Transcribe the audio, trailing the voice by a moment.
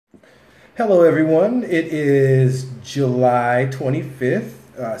Hello, everyone. It is July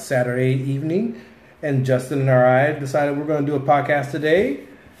 25th, Saturday evening, and Justin and I decided we're going to do a podcast today.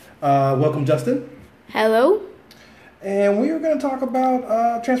 Welcome, Justin. Hello? And we are going to talk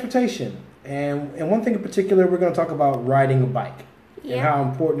about transportation. And one thing in particular, we're going to talk about riding a bike and Yeah. how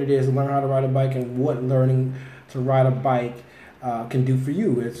important it is to learn how to ride a bike and what learning to ride a bike can do for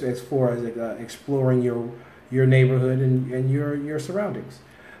you as far as exploring your neighborhood and your surroundings.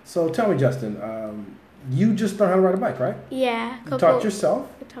 So tell me, Justin, you just learned how to ride a bike, right? Yeah. You taught yourself?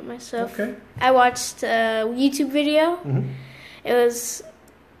 I taught myself. Okay. I watched a YouTube video. Mm-hmm. It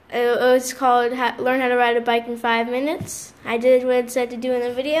was called Learn How to Ride a Bike in 5 Minutes. I did what it said to do in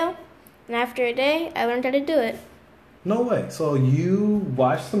the video, and after a day, I learned how to do it. No way. So you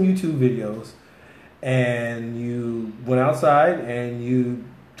watched some YouTube videos and you went outside and you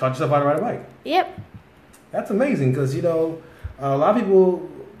taught yourself how to ride a bike. Yep. That's amazing because, a lot of people,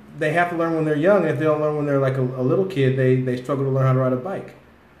 they have to learn when they're young. And if they don't learn when they're like a little kid, they struggle to learn how to ride a bike.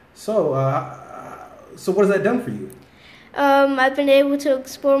 So, so what has that done for you? I've been able to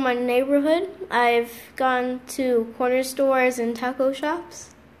explore my neighborhood. I've gone to corner stores and taco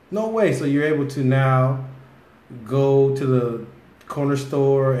shops. No way. So you're able to now go to the corner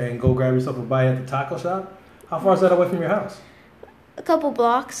store and go grab yourself a bite at the taco shop? How far is that away from your house? A couple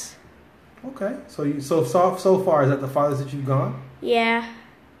blocks. Okay. So far, is that the farthest that you've gone? Yeah.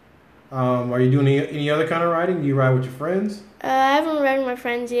 Are you doing any other kind of riding? Do you ride with your friends? I haven't read with my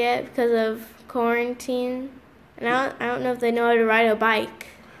friends yet because of quarantine. And I don't know if they know how to ride a bike.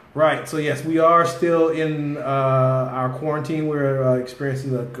 Right. So yes, we are still in our quarantine. We're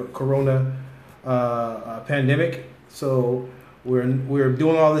experiencing the corona pandemic. So we're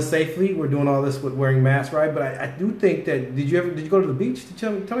doing all this safely. We're doing all this with wearing masks, right? But I do think that did you go to the beach?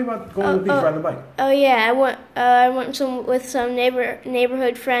 Tell me about going to the beach riding the bike. Oh yeah, I went with some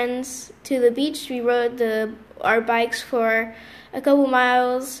neighborhood friends to the beach. We rode our bikes for a couple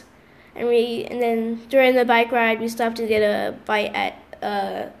miles, and then during the bike ride we stopped to get a bite at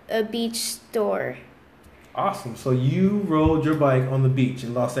a beach store. Awesome. So you rode your bike on the beach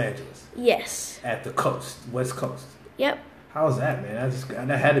in Los Angeles. Yes. At the coast, West Coast. Yep. How was that, man?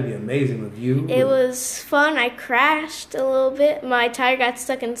 That had to be amazing. The view. It was fun. I crashed a little bit. My tire got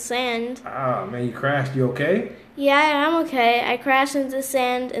stuck in sand. Ah, man, you crashed. You okay? Yeah, I'm okay. I crashed into the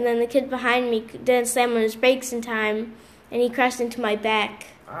sand, and then the kid behind me didn't slam on his brakes in time, and he crashed into my back.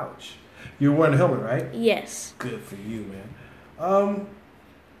 Ouch. You're wearing a helmet, right? Yes. Good for you, man.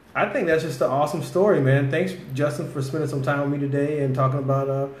 I think that's just an awesome story, man. Thanks, Justin, for spending some time with me today and talking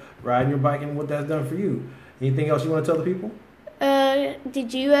about riding your bike and what that's done for you. Anything else you want to tell the people?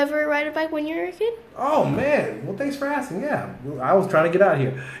 Did you ever ride a bike when you were a kid? Oh, man. Well, thanks for asking. Yeah, I was trying to get out of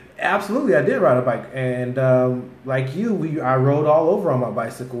here. Absolutely, I did ride a bike. And like you, I rode all over on my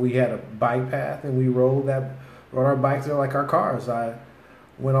bicycle. We had a bike path, and we rode our bikes there like our cars. I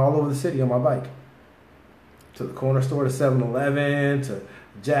went all over the city on my bike. To the corner store, to 7-Eleven, to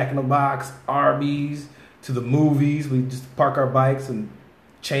Jack in the Box, Arby's, to the movies. We just park our bikes and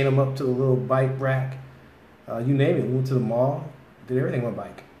chain them up to the little bike rack. You name it. We went to the mall, did everything on my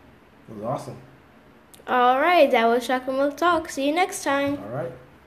bike. It was awesome. All right, that was Chocolate Milk Talk. See you next time. All right.